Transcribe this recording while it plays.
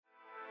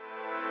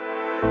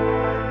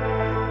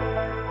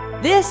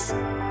This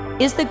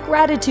is the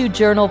Gratitude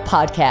Journal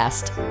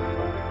podcast.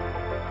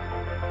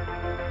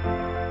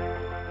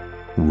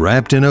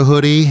 Wrapped in a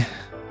hoodie,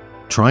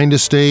 trying to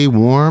stay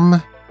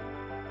warm,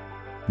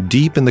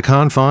 deep in the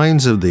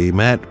confines of the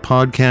Matt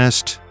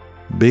Podcast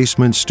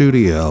basement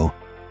studio.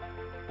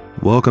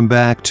 Welcome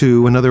back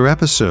to another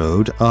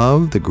episode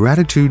of the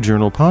Gratitude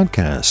Journal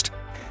podcast.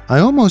 I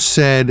almost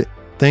said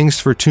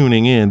thanks for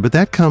tuning in, but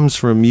that comes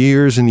from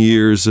years and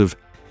years of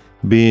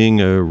being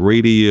a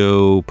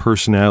radio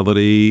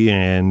personality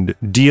and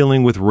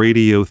dealing with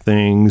radio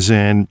things,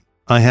 and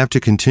I have to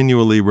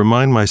continually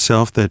remind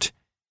myself that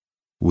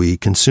we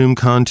consume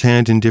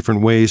content in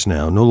different ways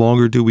now. No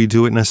longer do we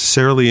do it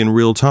necessarily in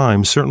real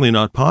time, certainly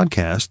not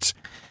podcasts,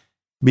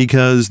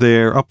 because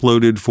they're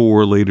uploaded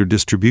for later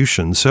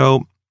distribution.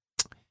 So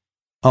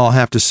I'll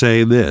have to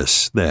say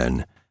this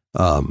then.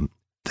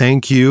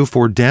 Thank you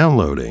for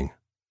downloading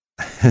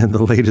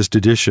the latest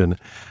edition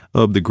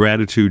of the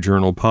Gratitude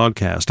Journal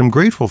podcast. I'm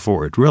grateful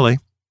for it, really.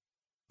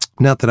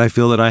 Not that I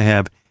feel that I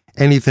have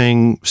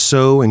anything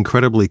so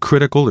incredibly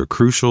critical or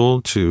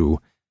crucial to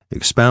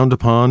expound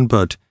upon,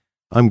 but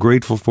I'm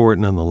grateful for it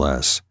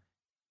nonetheless.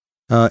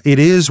 It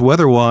is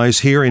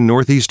weather-wise here in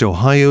Northeast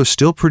Ohio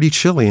still pretty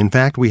chilly. In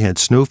fact, we had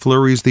snow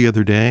flurries the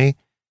other day.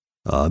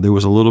 There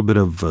was a little bit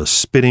of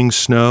spitting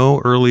snow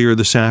earlier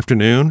this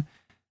afternoon.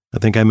 I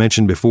think I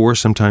mentioned before,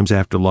 sometimes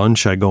after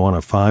lunch, I go on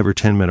a 5 or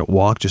 10 minute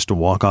walk just to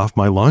walk off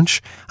my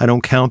lunch. I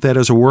don't count that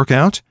as a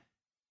workout,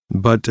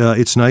 but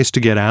it's nice to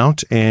get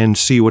out and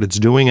see what it's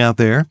doing out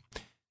there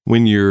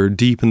when you're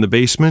deep in the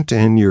basement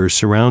and you're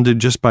surrounded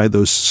just by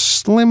those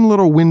slim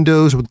little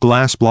windows with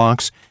glass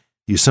blocks.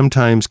 You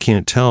sometimes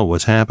can't tell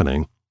what's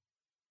happening.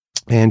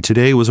 And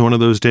today was one of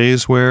those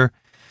days where,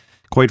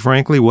 quite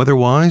frankly,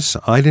 weather-wise,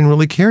 I didn't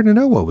really care to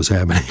know what was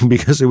happening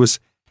because it was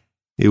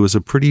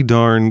a pretty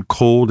darn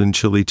cold and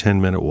chilly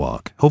 10-minute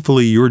walk.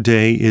 Hopefully your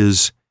day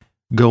is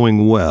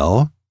going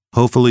well.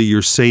 Hopefully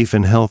you're safe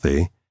and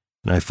healthy.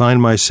 And I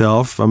find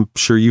myself, I'm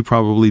sure you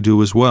probably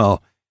do as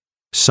well,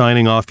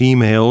 signing off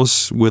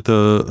emails with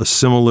a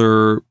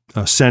similar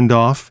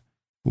send-off,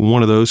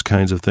 one of those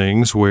kinds of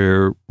things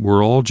where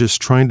we're all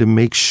just trying to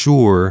make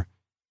sure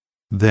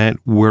that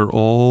we're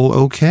all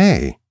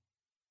okay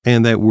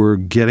and that we're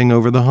getting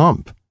over the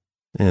hump,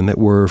 and that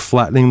we're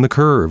flattening the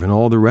curve and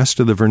all the rest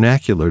of the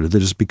vernacular that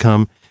has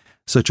become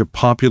such a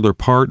popular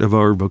part of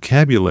our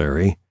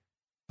vocabulary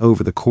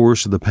over the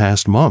course of the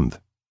past month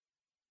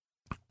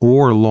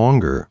or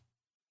longer.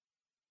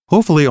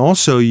 Hopefully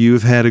also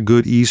you've had a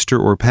good Easter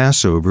or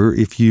Passover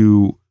if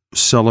you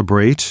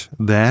celebrate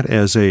that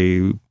as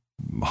a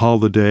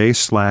holiday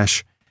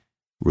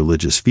 /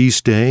 religious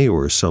feast day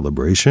or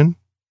celebration.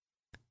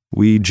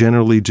 We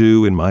generally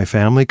do in my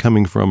family,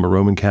 coming from a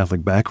Roman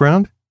Catholic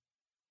background.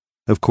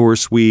 Of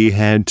course, we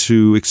had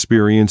to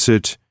experience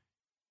it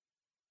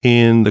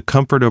in the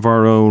comfort of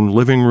our own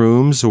living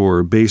rooms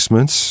or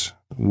basements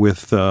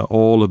with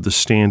all of the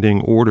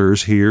standing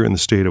orders here in the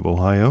state of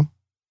Ohio.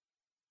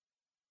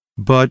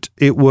 But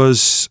it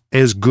was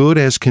as good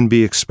as can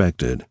be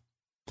expected.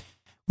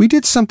 We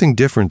did something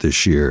different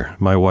this year,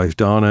 my wife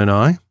Donna and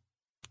I.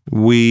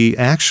 We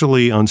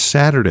actually, on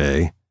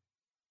Saturday,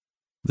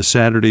 the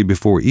Saturday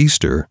before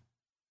Easter,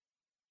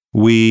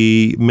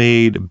 we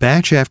made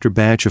batch after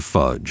batch of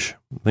fudge.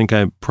 I think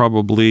I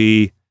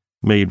probably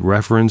made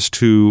reference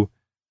to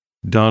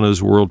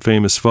Donna's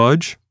world-famous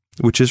fudge,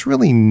 which is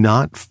really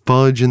not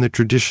fudge in the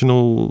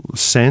traditional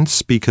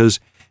sense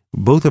because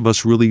both of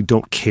us really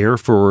don't care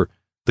for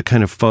the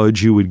kind of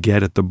fudge you would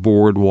get at the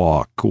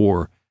boardwalk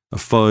or a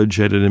fudge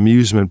at an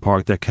amusement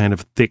park, that kind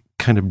of thick,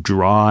 kind of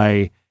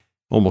dry,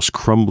 almost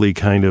crumbly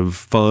kind of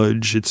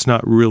fudge. It's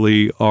not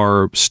really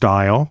our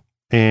style.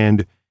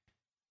 And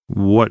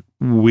what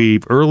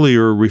we've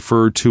earlier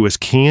referred to as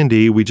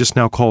candy, we just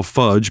now call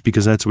fudge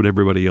because that's what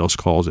everybody else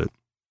calls it.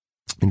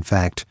 In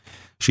fact,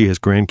 she has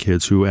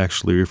grandkids who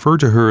actually refer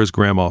to her as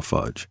Grandma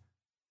Fudge.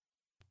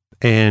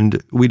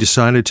 And we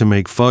decided to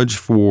make fudge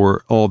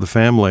for all the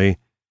family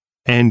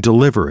and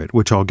deliver it,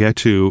 which I'll get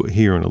to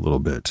here in a little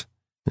bit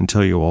and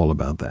tell you all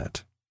about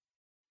that.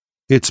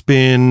 It's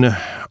been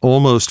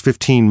almost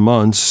 15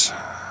 months.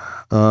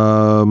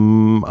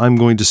 I'm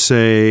going to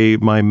say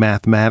my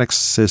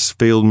mathematics has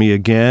failed me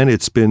again.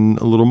 It's been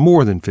a little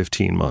more than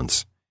 15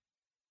 months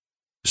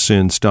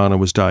since Donna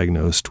was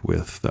diagnosed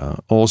with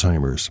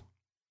Alzheimer's.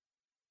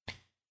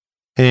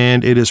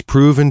 And it has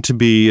proven to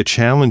be a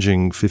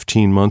challenging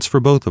 15 months for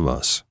both of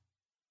us.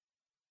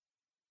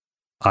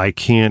 I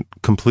can't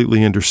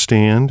completely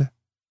understand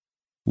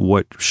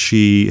what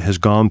she has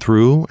gone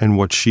through and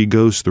what she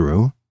goes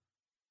through.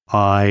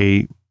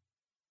 I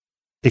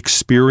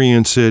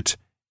experience it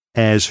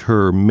as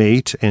her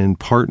mate and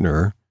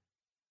partner,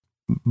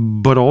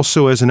 but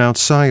also as an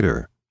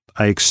outsider.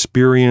 I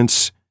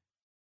experience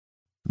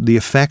the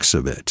effects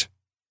of it.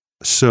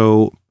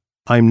 So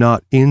I'm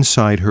not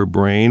inside her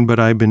brain, but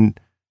I've been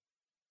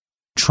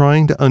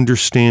trying to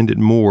understand it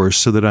more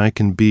so that I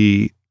can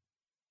be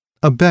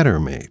a better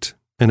mate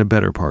and a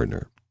better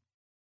partner.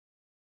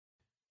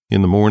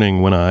 In the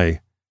morning when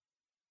I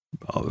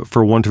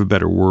for want of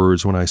better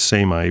words, when I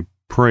say my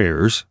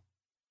prayers,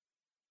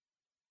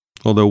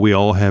 although we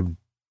all have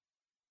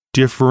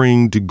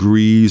differing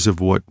degrees of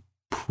what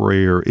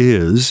prayer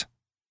is,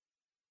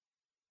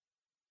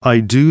 I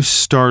do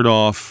start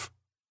off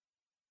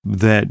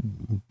that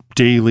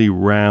daily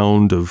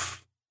round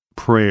of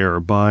prayer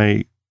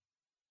by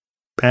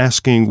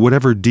asking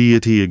whatever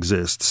deity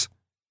exists,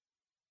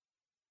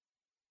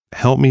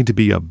 help me to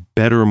be a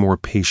better, more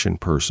patient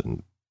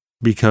person.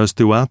 Because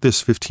throughout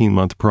this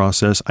 15-month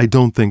process, I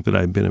don't think that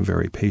I've been a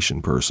very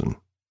patient person.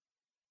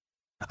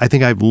 I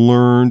think I've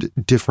learned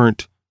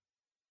different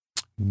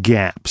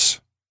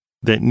gaps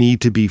that need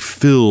to be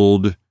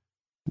filled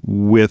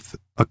with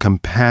a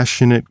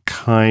compassionate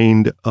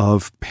kind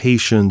of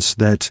patience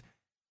that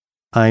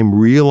I'm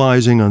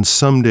realizing on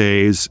some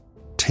days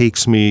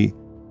takes me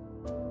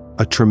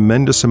a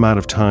tremendous amount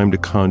of time to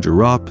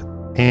conjure up,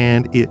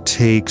 and it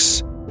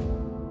takes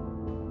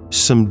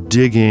some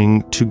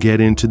digging to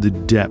get into the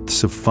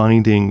depths of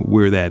finding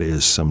where that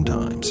is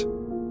sometimes.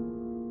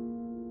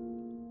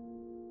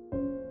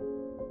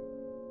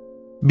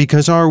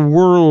 Because our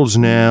worlds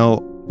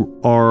now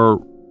are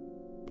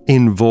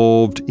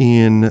involved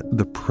in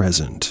the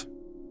present.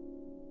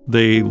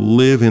 They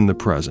live in the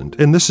present.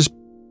 And this is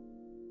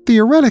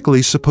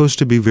theoretically supposed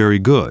to be very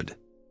good.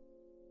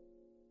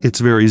 It's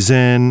very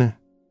zen.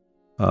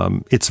 I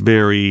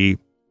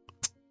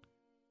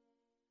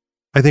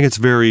think it's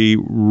very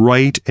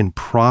right and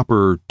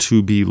proper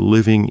to be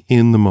living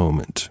in the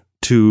moment,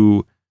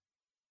 to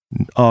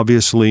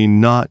obviously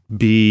not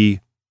be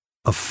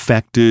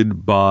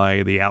affected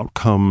by the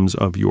outcomes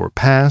of your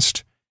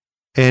past,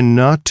 and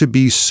not to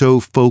be so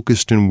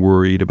focused and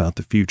worried about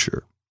the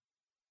future.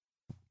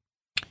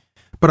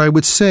 But I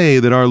would say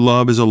that our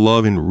love is a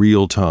love in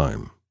real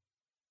time.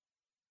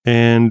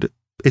 And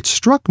it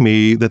struck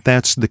me that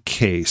that's the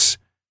case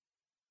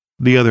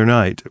the other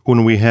night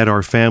when we had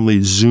our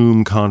family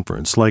Zoom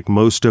conference. Like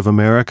most of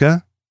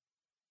America,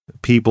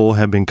 people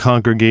have been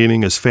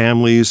congregating as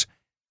families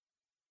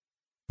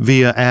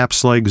via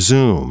apps like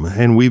Zoom,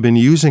 and we've been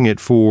using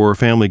it for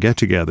family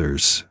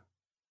get-togethers.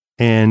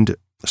 And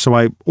so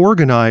I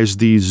organized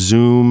these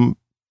Zoom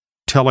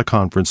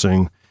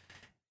teleconferencing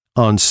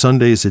on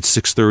Sundays at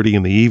 6:30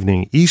 in the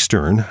evening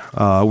Eastern.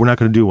 We're not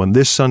going to do one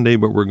this Sunday,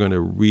 but we're going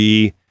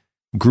to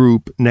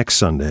regroup next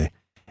Sunday.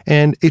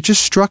 And it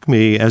just struck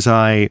me as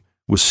I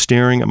was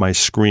staring at my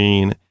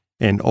screen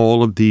and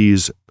all of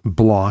these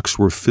blocks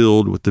were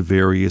filled with the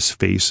various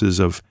faces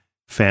of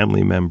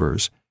family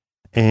members.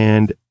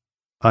 And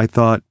I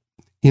thought,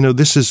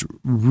 this is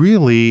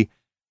really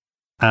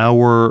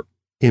our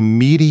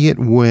immediate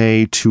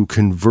way to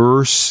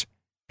converse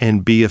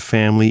and be a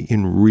family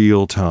in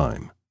real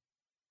time.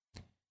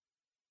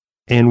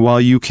 And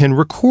while you can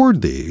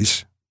record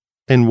these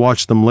and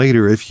watch them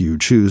later if you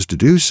choose to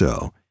do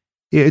so,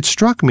 it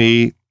struck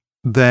me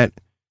that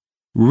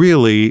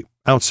really,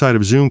 outside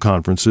of Zoom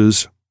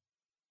conferences,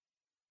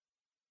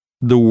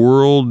 the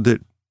world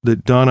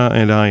that Donna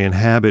and I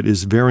inhabit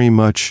is very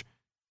much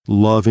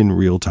love in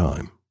real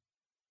time.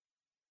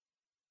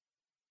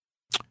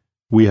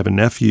 We have a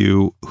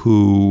nephew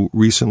who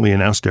recently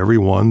announced to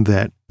everyone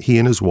that he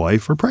and his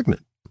wife are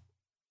pregnant.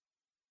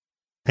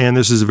 And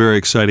this is a very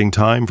exciting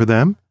time for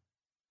them.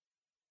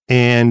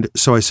 And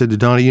so I said to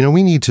Donna,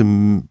 we need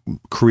to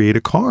create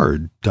a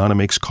card. Donna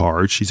makes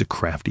cards. She's a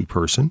crafty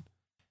person.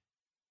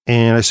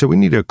 And I said, we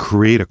need to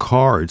create a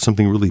card,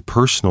 something really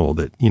personal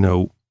that,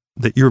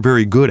 that you're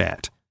very good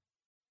at.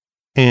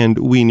 And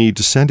we need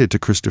to send it to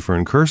Christopher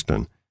and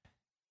Kirsten.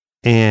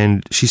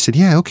 And she said,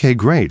 yeah, okay,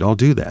 great. I'll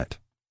do that.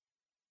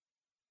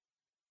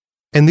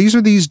 And these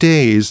are these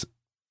days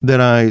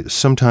that I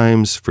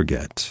sometimes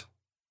forget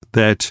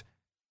that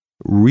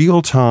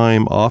real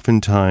time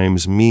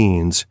oftentimes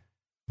means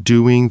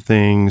doing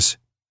things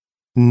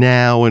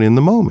now and in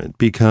the moment,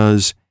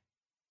 because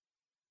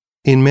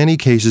in many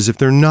cases, if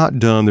they're not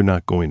done, they're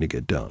not going to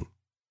get done.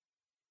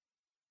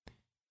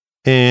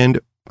 And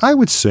I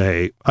would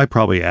say I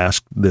probably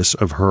asked this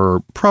of her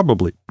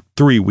probably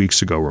 3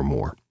 weeks ago or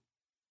more.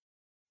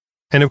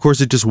 And of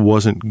course, it just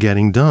wasn't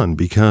getting done,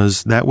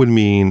 because that would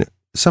mean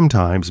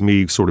sometimes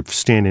me sort of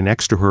standing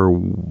next to her,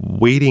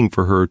 waiting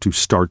for her to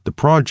start the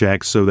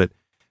project so that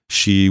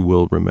she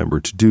will remember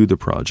to do the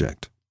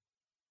project.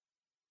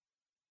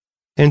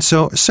 And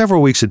so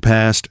several weeks had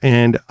passed,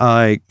 and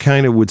I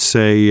kind of would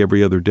say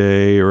every other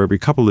day or every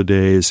couple of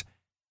days,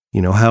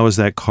 how is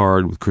that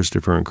card with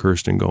Christopher and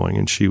Kirsten going?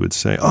 And she would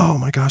say, oh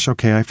my gosh,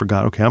 okay, I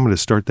forgot. Okay, I'm going to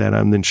start that.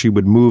 And then she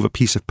would move a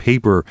piece of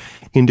paper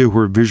into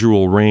her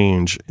visual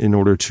range in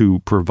order to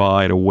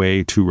provide a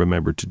way to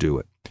remember to do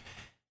it.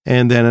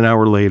 And then an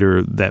hour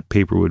later, that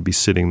paper would be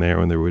sitting there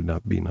and there would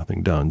not be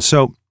nothing done.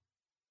 So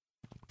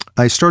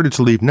I started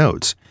to leave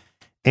notes.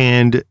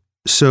 And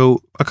so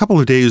a couple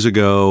of days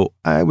ago,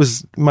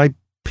 my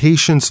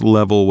patience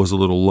level was a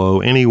little low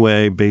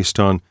anyway, based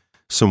on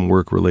some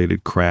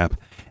work-related crap.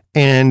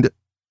 And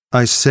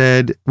I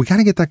said, we got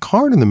to get that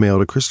card in the mail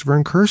to Christopher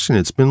and Kirsten.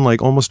 It's been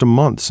like almost a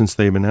month since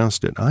they've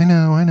announced it. I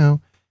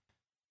know.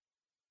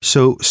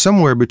 So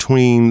somewhere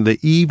between the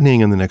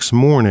evening and the next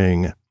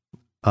morning,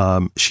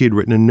 she had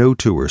written a note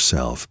to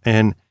herself,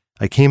 and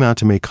I came out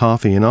to make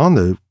coffee, and on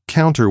the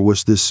counter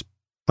was this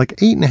like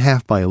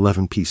 8.5 by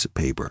 11 piece of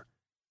paper.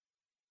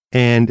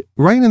 And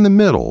right in the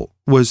middle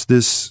was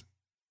this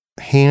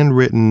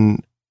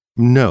handwritten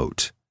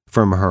note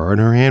from her, and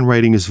her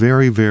handwriting is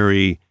very,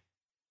 very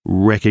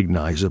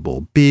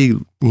recognizable.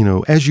 Big,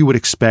 as you would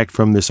expect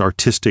from this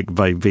artistic,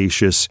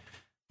 vivacious,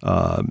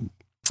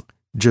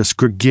 just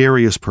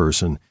gregarious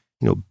person,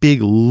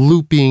 big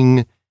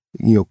looping,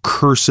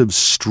 cursive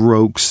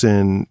strokes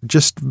and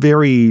just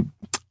very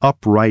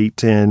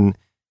upright. And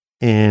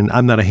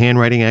I'm not a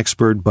handwriting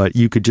expert, but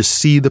you could just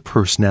see the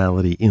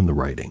personality in the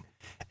writing.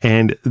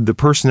 And the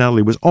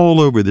personality was all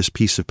over this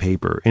piece of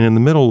paper. And in the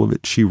middle of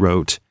it, she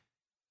wrote,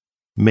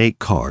 "Make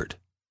card."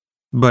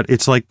 But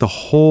it's like the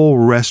whole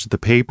rest of the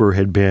paper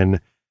had been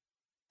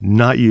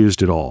not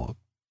used at all.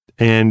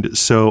 And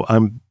so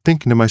I'm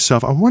thinking to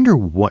myself, I wonder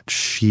what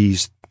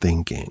she's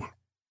thinking.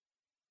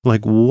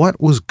 Like, what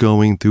was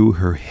going through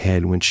her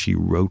head when she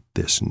wrote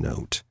this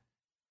note?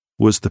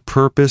 Was the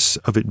purpose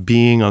of it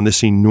being on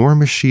this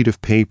enormous sheet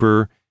of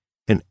paper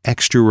an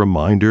extra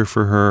reminder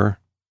for her?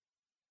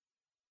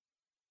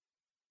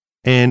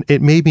 And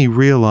it made me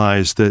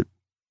realize that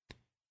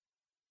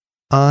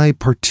I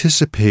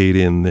participate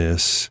in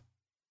this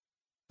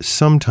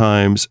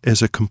sometimes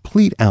as a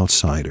complete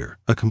outsider,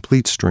 a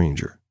complete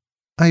stranger.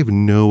 I have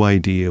no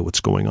idea what's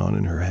going on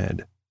in her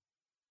head.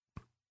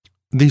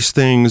 These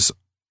things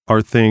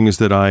are things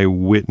that I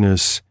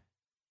witness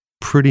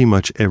pretty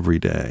much every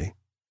day.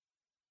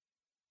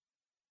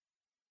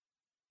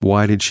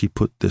 Why did she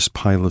put this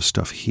pile of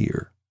stuff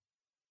here?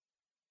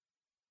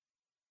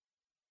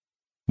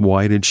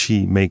 Why did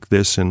she make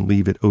this and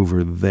leave it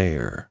over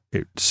there?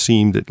 It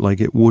seemed like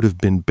it would have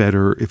been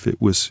better if it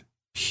was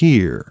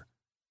here.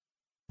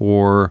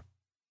 Or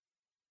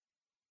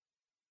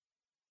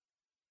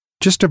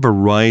just a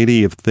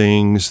variety of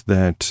things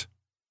that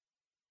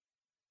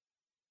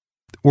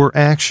were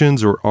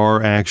actions or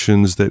are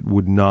actions that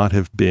would not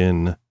have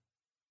been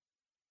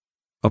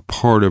a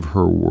part of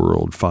her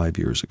world 5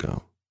 years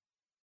ago.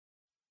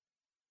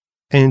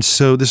 And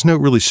so this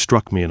note really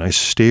struck me, and I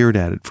stared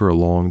at it for a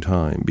long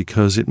time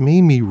because it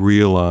made me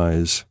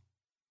realize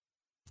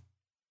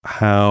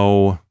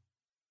how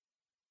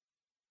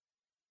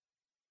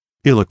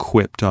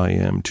ill-equipped I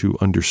am to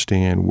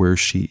understand where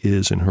she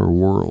is in her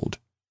world.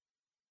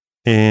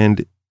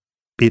 And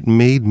it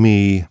made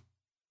me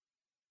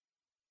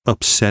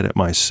upset at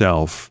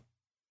myself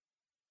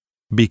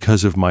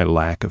because of my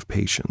lack of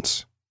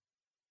patience.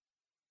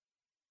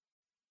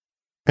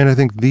 And I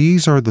think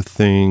these are the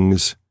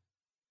things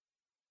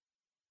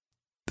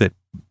that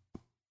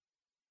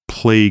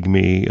plague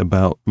me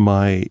about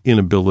my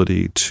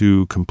inability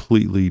to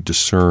completely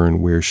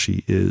discern where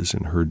she is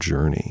in her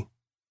journey.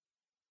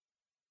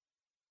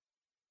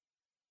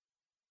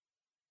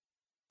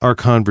 Our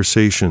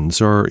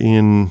conversations are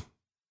in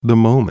the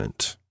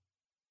moment,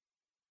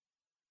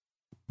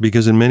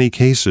 because in many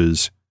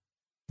cases,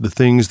 the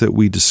things that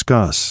we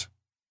discuss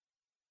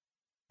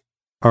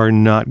are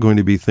not going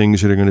to be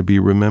things that are going to be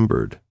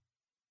remembered.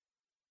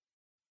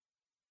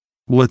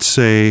 Let's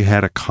say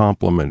had a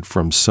compliment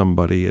from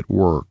somebody at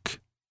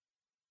work,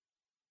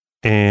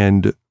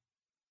 and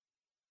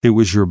it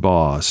was your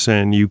boss,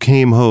 and you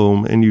came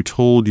home and you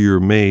told your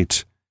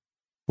mate,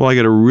 "Well, I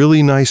got a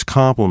really nice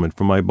compliment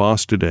from my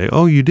boss today."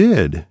 "Oh, you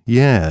did?"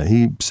 "Yeah,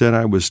 he said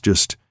I was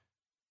just,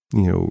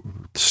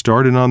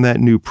 started on that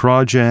new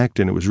project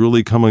and it was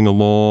really coming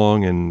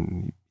along,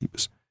 and he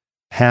was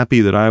happy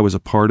that I was a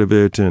part of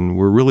it, and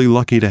we're really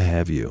lucky to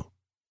have you."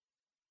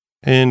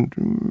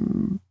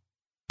 And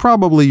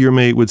probably your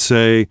mate would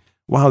say,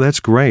 "Wow, that's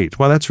great.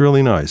 Wow, that's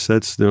really nice.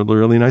 That's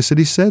really nice that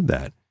he said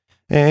that."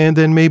 And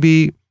then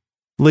maybe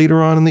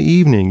later on in the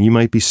evening, you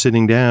might be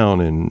sitting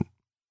down and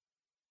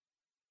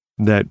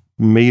that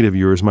mate of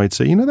yours might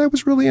say, "That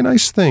was really a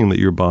nice thing that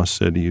your boss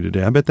said to you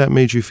today. I bet that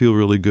made you feel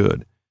really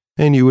good."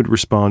 And you would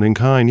respond in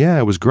kind, "Yeah,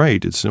 it was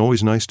great. It's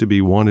always nice to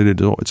be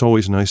wanted. It's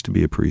always nice to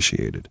be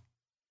appreciated."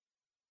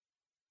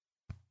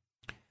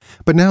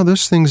 But now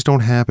those things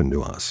don't happen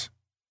to us.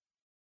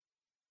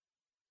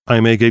 I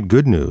may get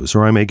good news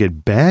or I may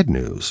get bad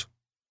news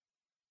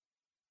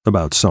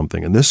about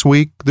something. And this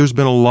week, there's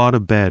been a lot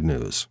of bad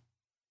news.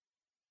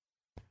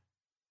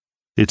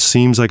 It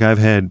seems like I've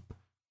had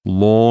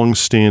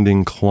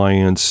long-standing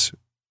clients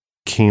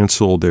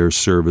cancel their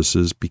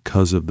services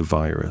because of the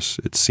virus.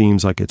 It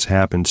seems like it's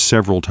happened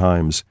several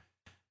times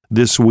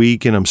this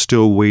week, and I'm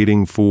still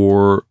waiting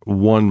for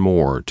one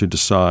more to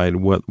decide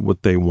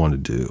what they want to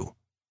do.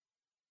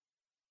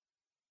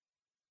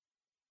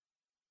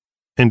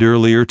 And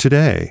earlier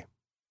today,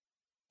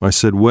 I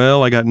said,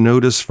 well, I got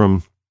notice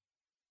from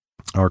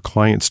our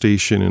client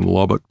station in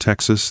Lubbock,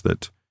 Texas,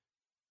 that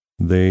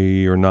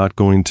they are not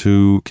going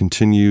to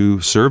continue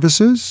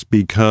services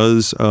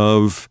because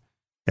of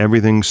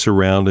everything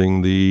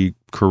surrounding the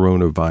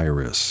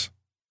coronavirus.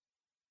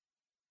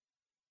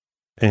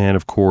 And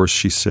of course,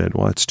 she said,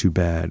 well, that's too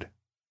bad.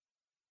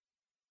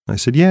 I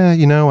said, yeah,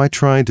 I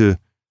tried to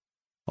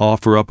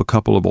offer up a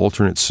couple of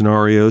alternate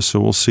scenarios, so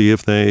we'll see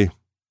if they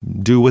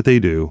do what they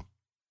do.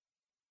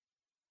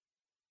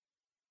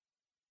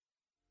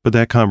 But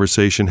that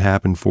conversation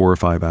happened 4 or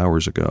 5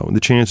 hours ago, and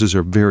the chances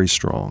are very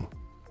strong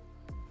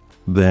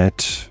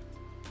that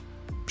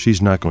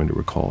she's not going to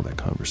recall that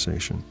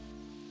conversation.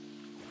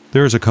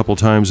 There's a couple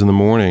times in the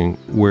morning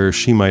where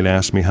she might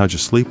ask me, "How'd you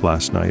sleep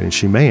last night?" And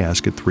she may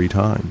ask it 3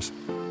 times,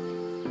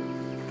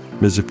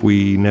 as if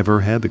we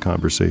never had the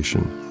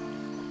conversation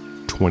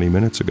 20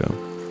 minutes ago.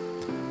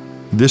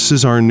 This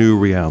is our new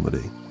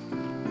reality.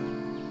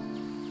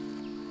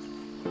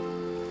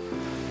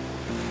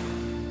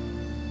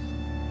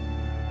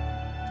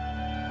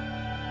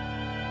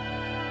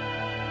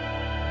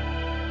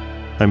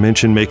 I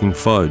mentioned making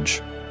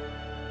fudge.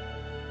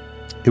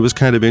 It was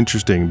kind of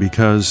interesting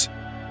because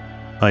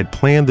I'd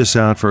planned this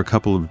out for a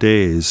couple of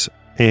days,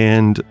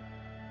 and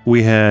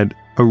we had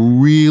a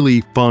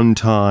really fun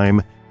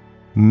time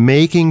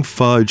making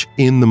fudge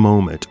in the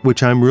moment,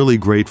 which I'm really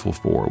grateful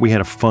for. We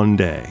had a fun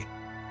day.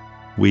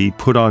 We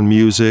put on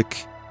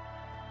music,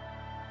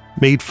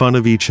 made fun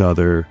of each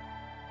other,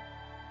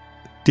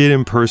 did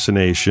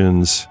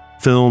impersonations,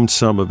 filmed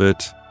some of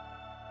it,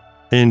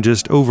 and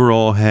just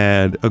overall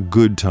had a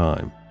good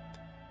time.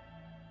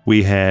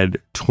 We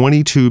had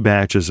 22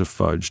 batches of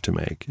fudge to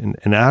make,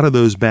 and out of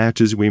those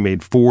batches, we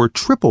made 4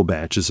 triple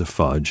batches of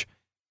fudge,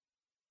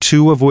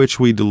 2 of which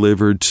we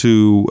delivered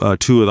to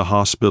 2 of the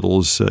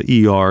hospital's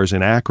ERs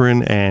in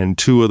Akron, and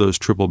 2 of those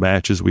triple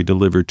batches we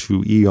delivered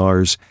to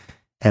ERs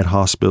at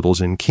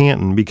hospitals in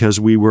Canton, because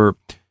we were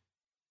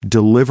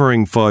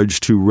delivering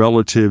fudge to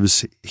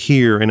relatives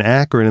here in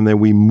Akron, and then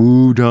we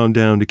moved on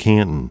down to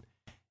Canton.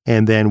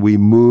 And then we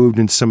moved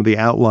in some of the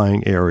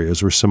outlying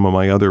areas where some of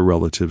my other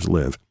relatives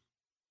live.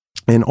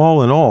 And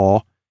all in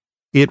all,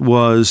 it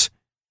was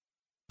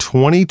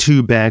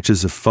 22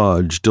 batches of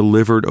fudge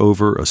delivered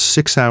over a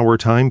 6-hour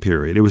time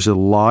period. It was a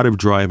lot of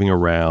driving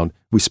around.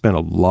 We spent a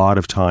lot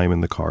of time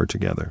in the car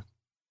together.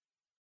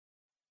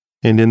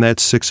 And in that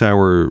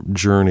 6-hour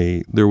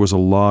journey, there was a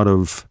lot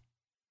of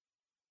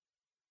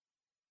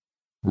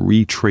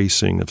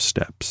retracing of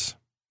steps,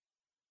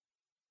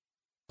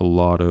 a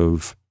lot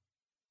of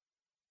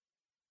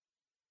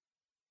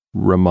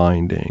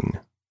reminding,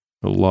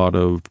 a lot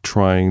of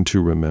trying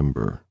to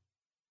remember.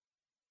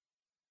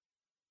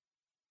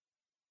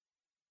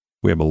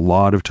 We have a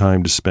lot of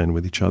time to spend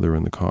with each other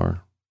in the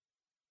car.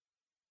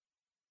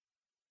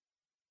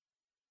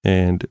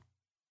 And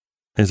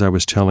as I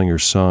was telling your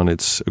son,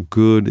 it's a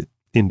good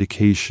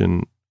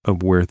indication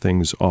of where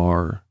things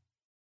are.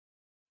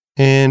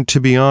 And to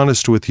be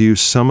honest with you,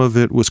 some of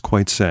it was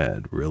quite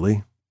sad,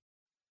 really.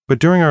 But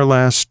during our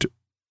last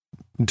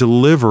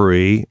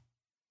delivery,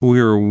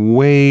 we were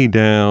way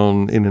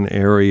down in an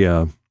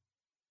area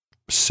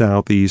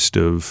southeast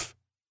of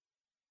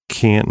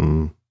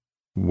Canton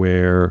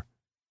where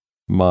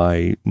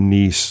my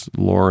niece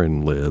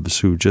Lauren lives,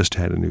 who just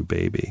had a new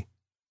baby.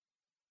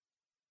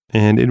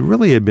 And it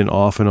really had been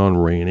off and on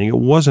raining. It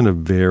wasn't a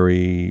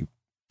very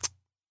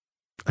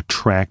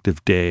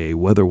attractive day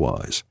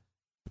weather-wise.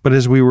 But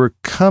as we were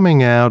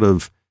coming out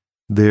of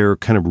their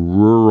kind of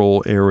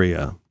rural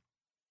area,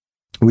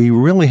 we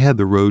really had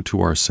the road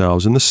to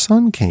ourselves, and the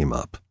sun came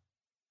up.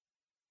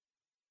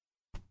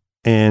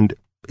 And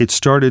it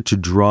started to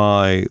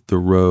dry the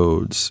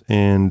roads,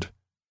 and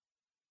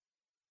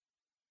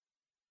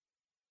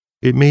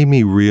it made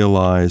me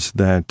realize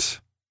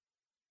that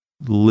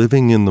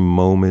living in the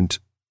moment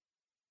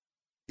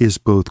is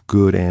both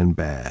good and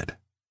bad.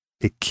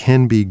 It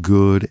can be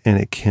good and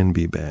it can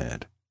be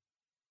bad.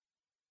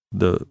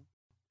 The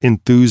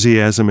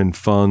enthusiasm and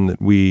fun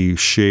that we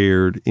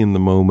shared in the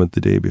moment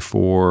the day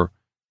before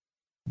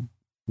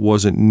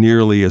wasn't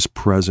nearly as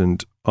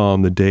present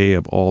on the day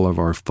of all of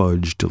our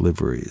fudge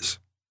deliveries.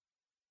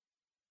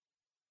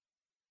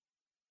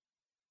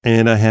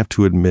 And I have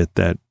to admit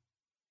that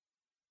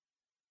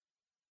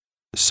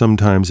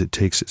sometimes it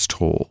takes its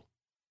toll.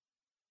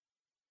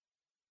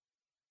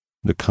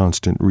 The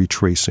constant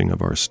retracing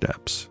of our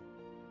steps.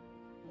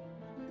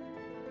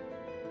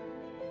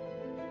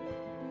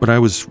 But I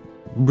was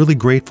really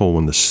grateful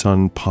when the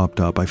sun popped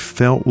up. I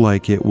felt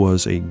like it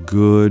was a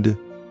good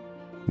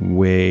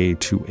way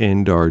to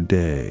end our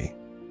day.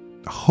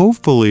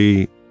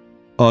 Hopefully,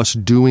 us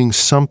doing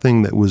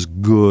something that was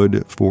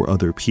good for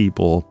other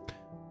people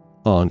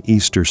on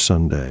Easter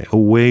Sunday. A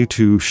way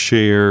to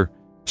share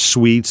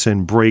sweets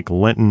and break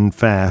Lenten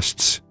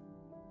fasts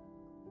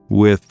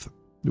with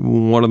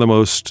one of the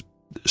most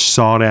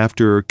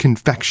sought-after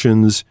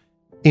confections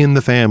in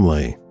the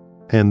family,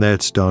 and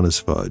that's Donna's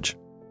fudge.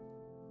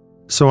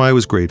 So I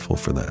was grateful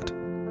for that.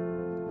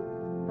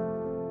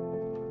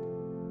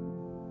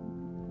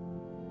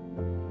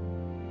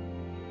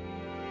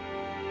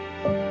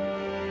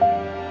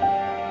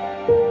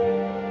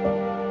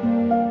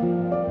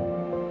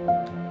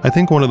 I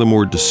think one of the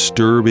more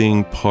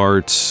disturbing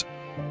parts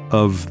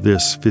of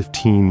this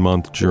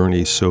 15-month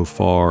journey so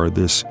far,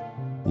 this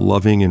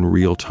loving in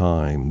real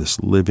time, this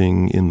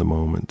living in the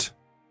moment,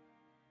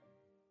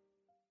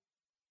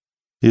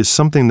 is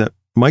something that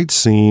might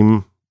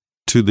seem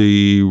to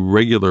the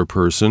regular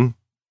person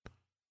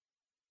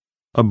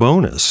a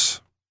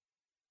bonus.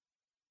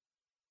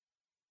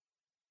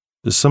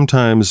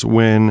 Sometimes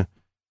when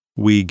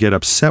we get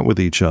upset with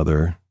each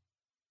other,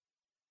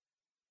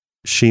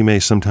 she may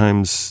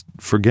sometimes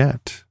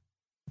forget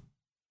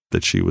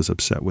that she was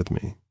upset with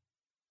me.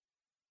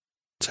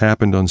 It's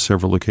happened on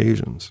several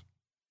occasions.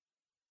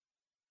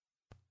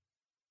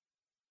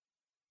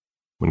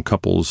 When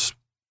couples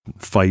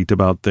fight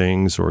about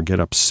things or get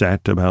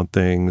upset about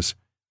things,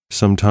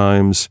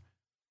 sometimes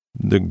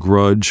the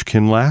grudge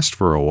can last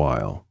for a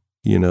while.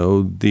 You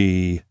know,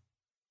 the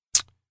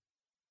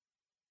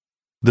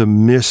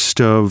mist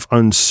of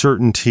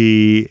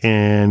uncertainty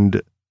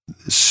and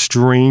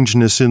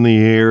strangeness in the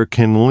air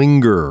can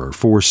linger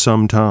for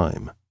some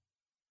time.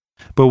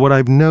 But what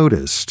I've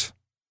noticed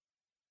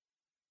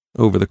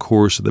over the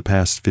course of the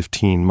past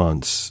 15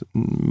 months,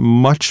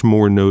 much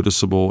more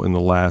noticeable in the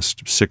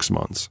last 6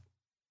 months,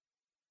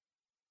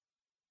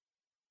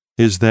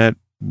 is that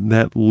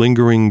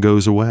lingering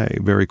goes away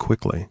very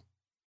quickly.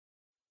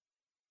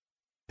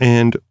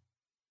 And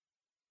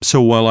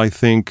so while I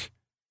think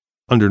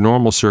under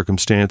normal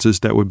circumstances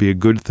that would be a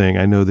good thing,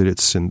 I know that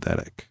it's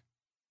synthetic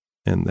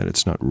and that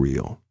it's not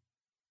real.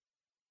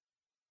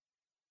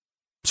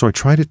 So I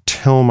try to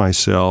tell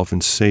myself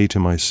and say to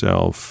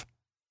myself,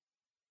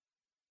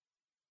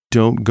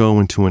 don't go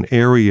into an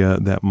area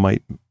that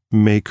might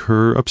make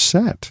her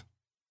upset.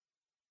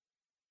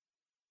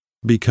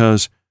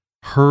 Because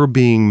her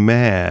being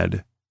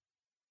mad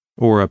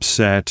or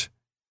upset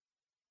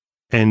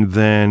and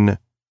then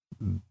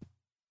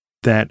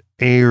that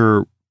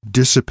air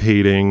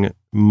dissipating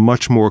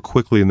much more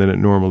quickly than it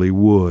normally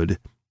would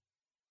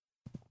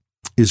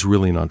is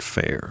really not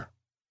fair.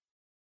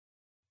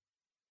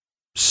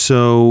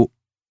 So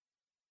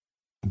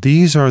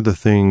these are the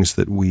things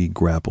that we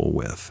grapple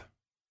with.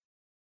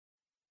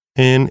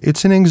 And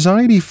it's an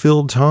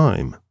anxiety-filled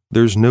time.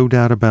 There's no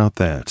doubt about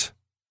that.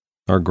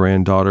 Our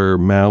granddaughter,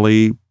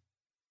 Mally,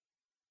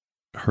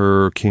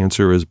 her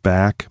cancer is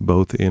back,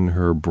 both in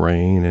her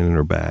brain and in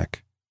her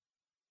back.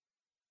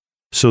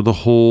 So the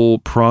whole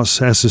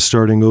process is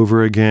starting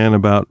over again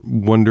about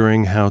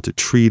wondering how to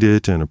treat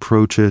it and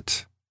approach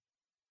it,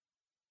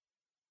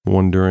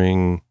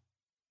 wondering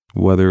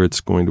whether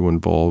it's going to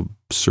involve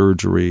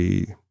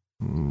surgery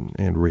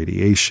and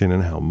radiation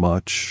and how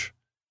much.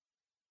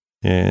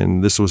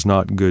 And this was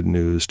not good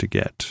news to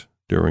get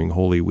during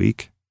Holy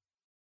Week.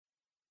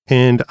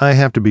 And I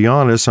have to be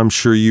honest, I'm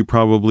sure you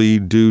probably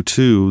do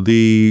too.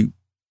 The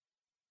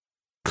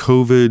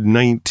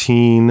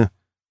COVID-19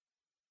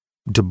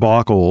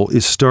 debacle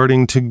is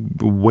starting to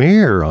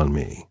wear on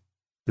me.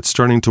 It's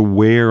starting to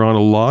wear on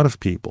a lot of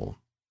people.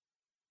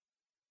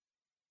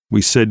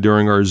 We said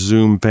during our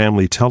Zoom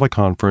family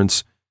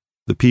teleconference,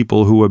 the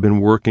people who have been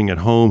working at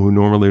home, who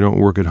normally don't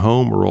work at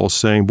home, are all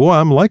saying, boy,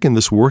 I'm liking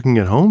this working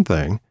at home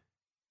thing.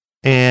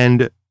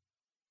 And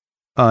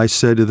I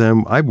said to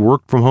them, I've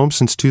worked from home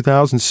since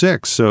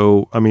 2006.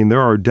 So, I mean,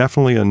 there are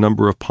definitely a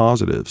number of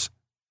positives.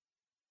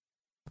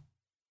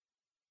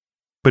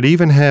 But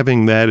even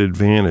having that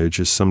advantage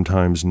is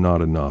sometimes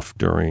not enough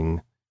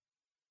during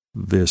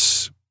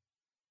this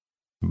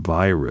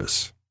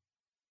virus.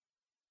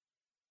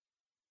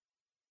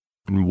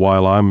 And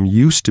while I'm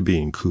used to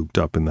being cooped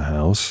up in the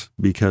house,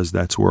 because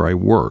that's where I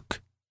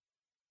work,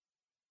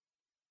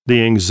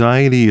 the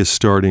anxiety is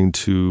starting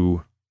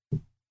to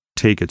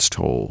take its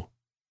toll.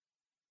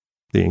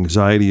 The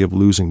anxiety of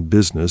losing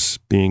business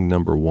being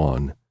number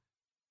one.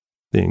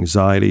 The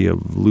anxiety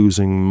of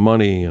losing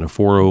money in a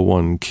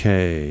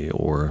 401k,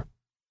 or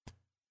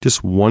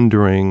just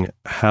wondering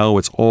how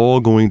it's all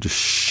going to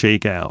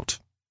shake out.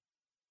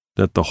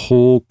 That the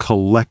whole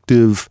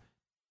collective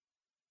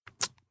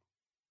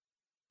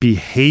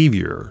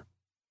behavior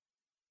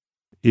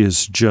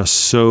is just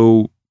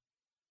so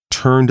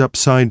turned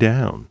upside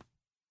down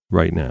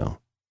right now.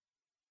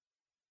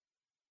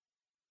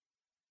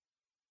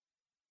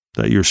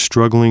 That you're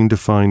struggling to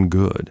find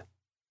good.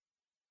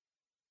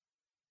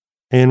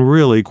 And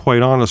really,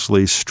 quite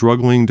honestly,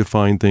 struggling to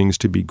find things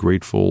to be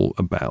grateful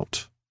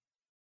about.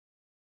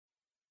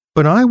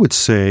 But I would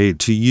say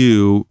to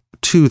you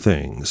two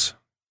things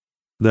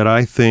that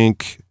I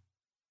think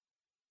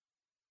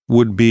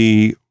would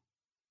be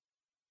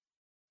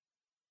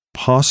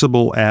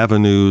possible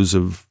avenues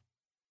of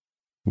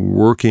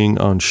working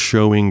on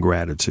showing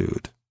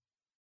gratitude.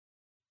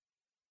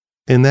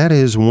 And that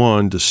is,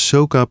 one, to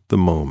soak up the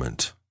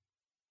moment.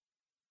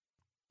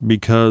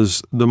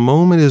 Because the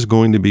moment is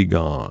going to be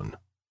gone.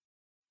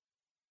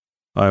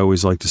 I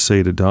always like to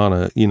say to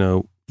Donna,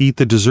 eat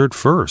the dessert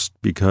first,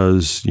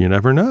 because you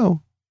never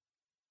know.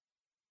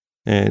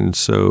 And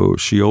so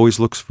she always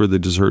looks for the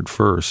dessert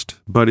first,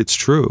 but it's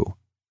true.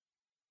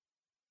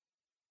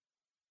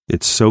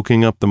 It's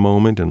soaking up the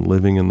moment and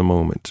living in the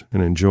moment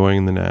and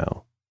enjoying the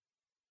now.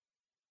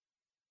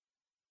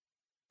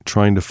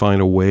 Trying to find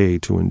a way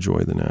to enjoy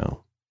the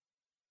now.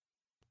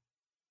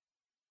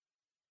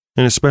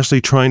 And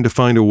especially trying to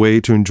find a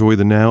way to enjoy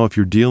the now if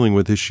you're dealing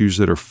with issues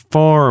that are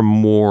far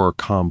more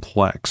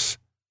complex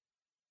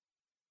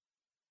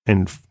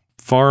and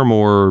far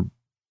more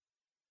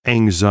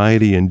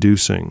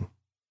anxiety-inducing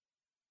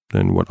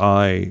than what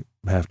I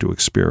have to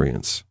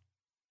experience.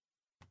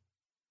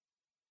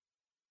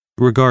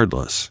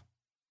 Regardless,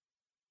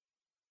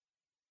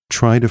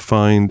 try to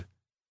find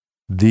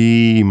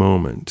the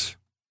moment.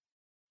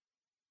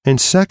 And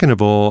second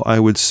of all, I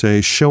would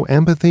say show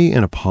empathy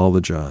and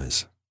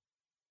apologize.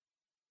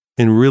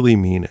 And really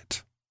mean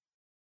it.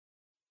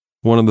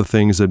 One of the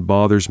things that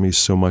bothers me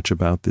so much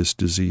about this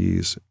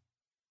disease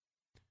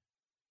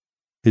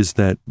is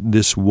that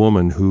this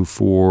woman who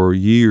for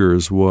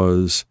years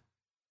was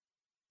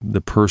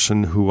the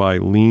person who I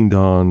leaned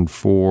on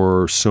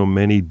for so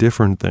many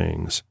different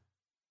things,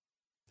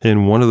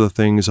 and one of the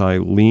things I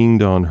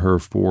leaned on her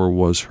for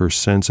was her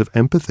sense of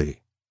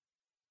empathy.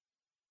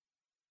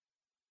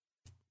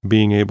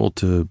 Being able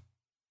to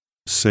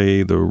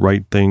say the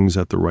right things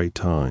at the right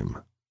time.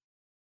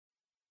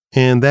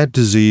 And that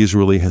disease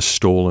really has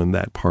stolen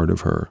that part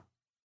of her.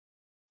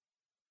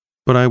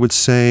 But I would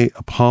say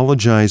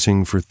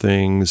apologizing for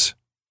things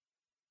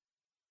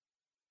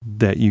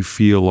that you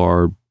feel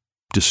are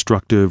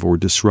destructive or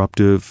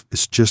disruptive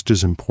is just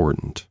as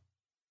important.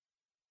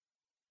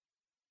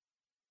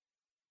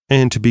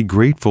 And to be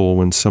grateful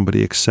when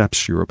somebody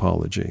accepts your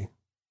apology.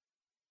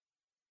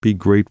 Be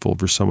grateful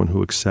for someone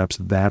who accepts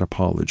that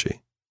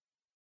apology.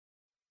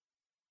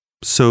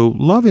 So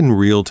love in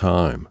real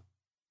time.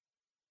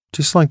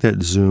 Just like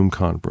that Zoom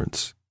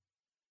conference.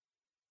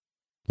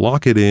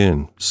 Lock it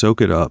in, soak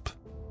it up.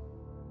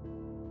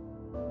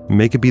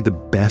 Make it be the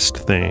best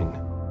thing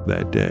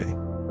that day.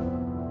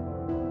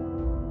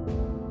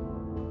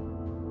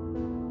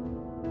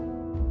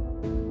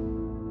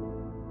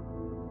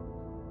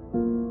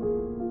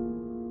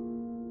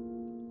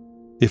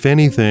 If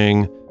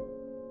anything,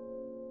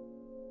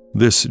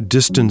 this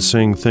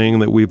distancing thing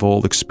that we've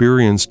all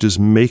experienced is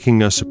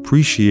making us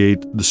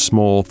appreciate the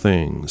small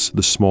things,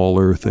 the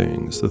smaller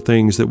things, the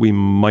things that we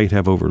might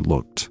have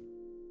overlooked.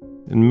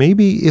 And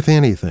maybe, if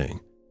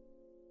anything,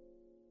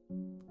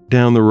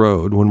 down the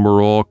road when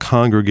we're all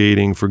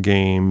congregating for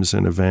games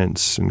and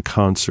events and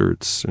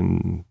concerts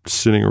and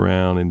sitting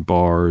around in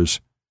bars,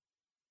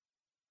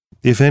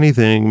 if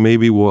anything,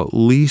 maybe we'll at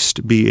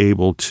least be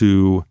able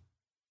to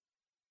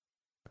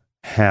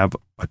have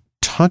a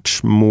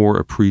touch more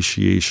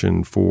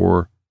appreciation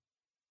for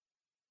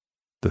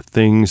the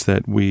things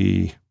that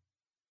we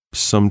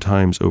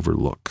sometimes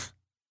overlook.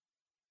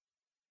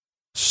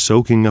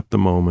 Soaking up the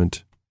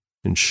moment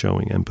and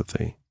showing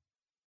empathy.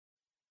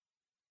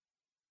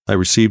 I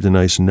received a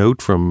nice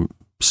note from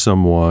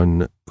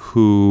someone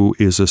who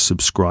is a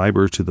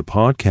subscriber to the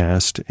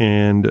podcast,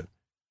 and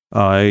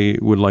I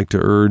would like to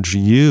urge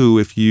you,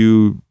 if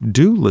you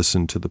do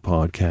listen to the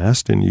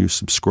podcast and you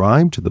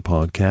subscribe to the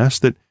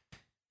podcast, that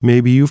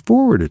maybe you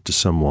forward it to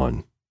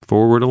someone.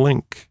 Forward a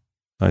link.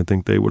 I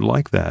think they would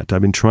like that.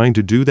 I've been trying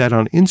to do that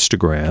on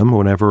Instagram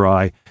whenever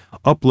I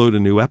upload a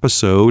new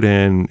episode,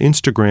 and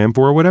Instagram,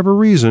 for whatever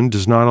reason,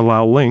 does not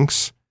allow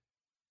links.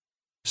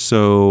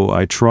 So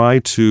I try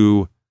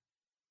to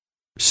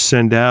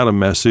send out a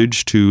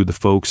message to the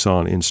folks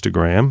on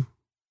Instagram.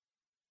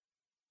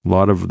 A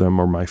lot of them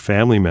are my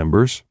family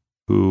members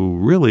who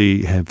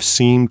really have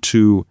seemed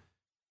to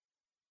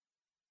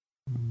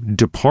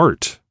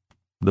depart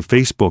the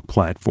Facebook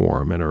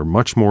platform and are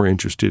much more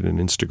interested in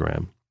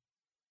Instagram.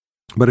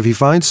 But if you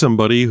find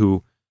somebody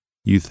who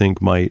you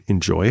think might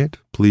enjoy it,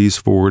 please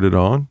forward it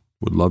on.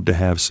 Would love to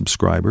have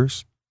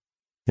subscribers.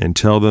 And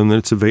tell them that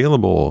it's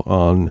available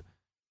on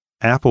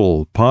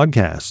Apple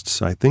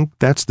Podcasts. I think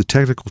that's the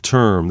technical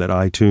term that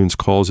iTunes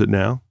calls it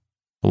now,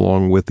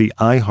 along with the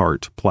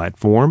iHeart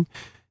platform.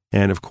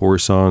 And of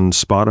course on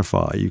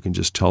Spotify, you can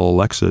just tell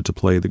Alexa to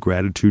play the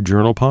Gratitude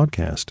Journal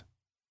podcast.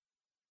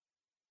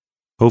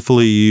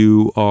 Hopefully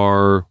you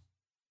are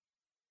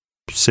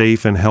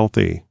safe and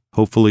healthy.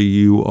 Hopefully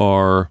you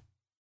are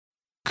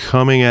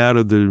coming out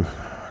of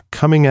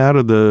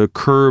the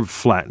curve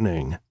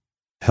flattening,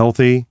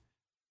 healthy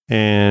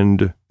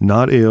and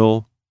not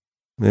ill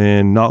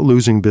and not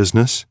losing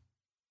business.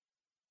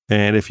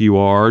 And if you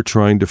are,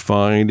 trying to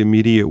find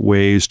immediate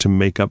ways to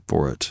make up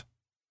for it.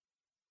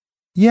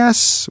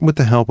 Yes, with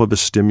the help of a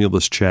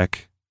stimulus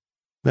check.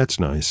 That's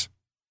nice.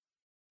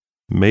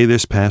 May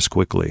this pass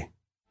quickly.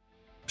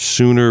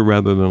 Sooner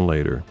rather than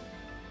later.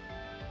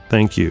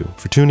 Thank you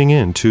for tuning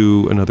in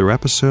to another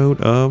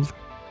episode of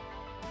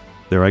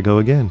There I Go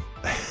Again.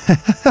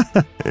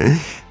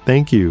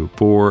 Thank you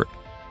for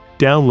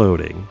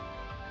downloading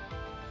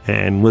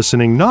and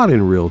listening not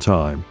in real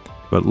time,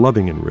 but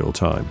loving in real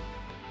time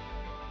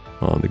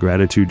on the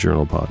Gratitude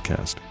Journal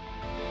podcast.